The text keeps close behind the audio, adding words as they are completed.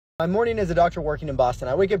My morning as a doctor working in Boston.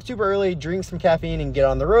 I wake up super early, drink some caffeine, and get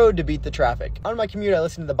on the road to beat the traffic. On my commute, I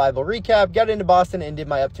listened to the Bible recap, got into Boston, and did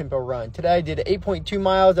my up-tempo run. Today, I did 8.2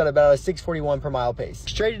 miles at about a 6:41 per mile pace.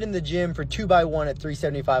 Straight in the gym for 2x1 at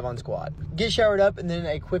 375 on squat. Get showered up, and then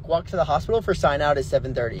a quick walk to the hospital for sign out at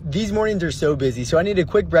 7:30. These mornings are so busy, so I need a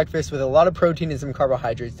quick breakfast with a lot of protein and some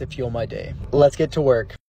carbohydrates to fuel my day. Let's get to work.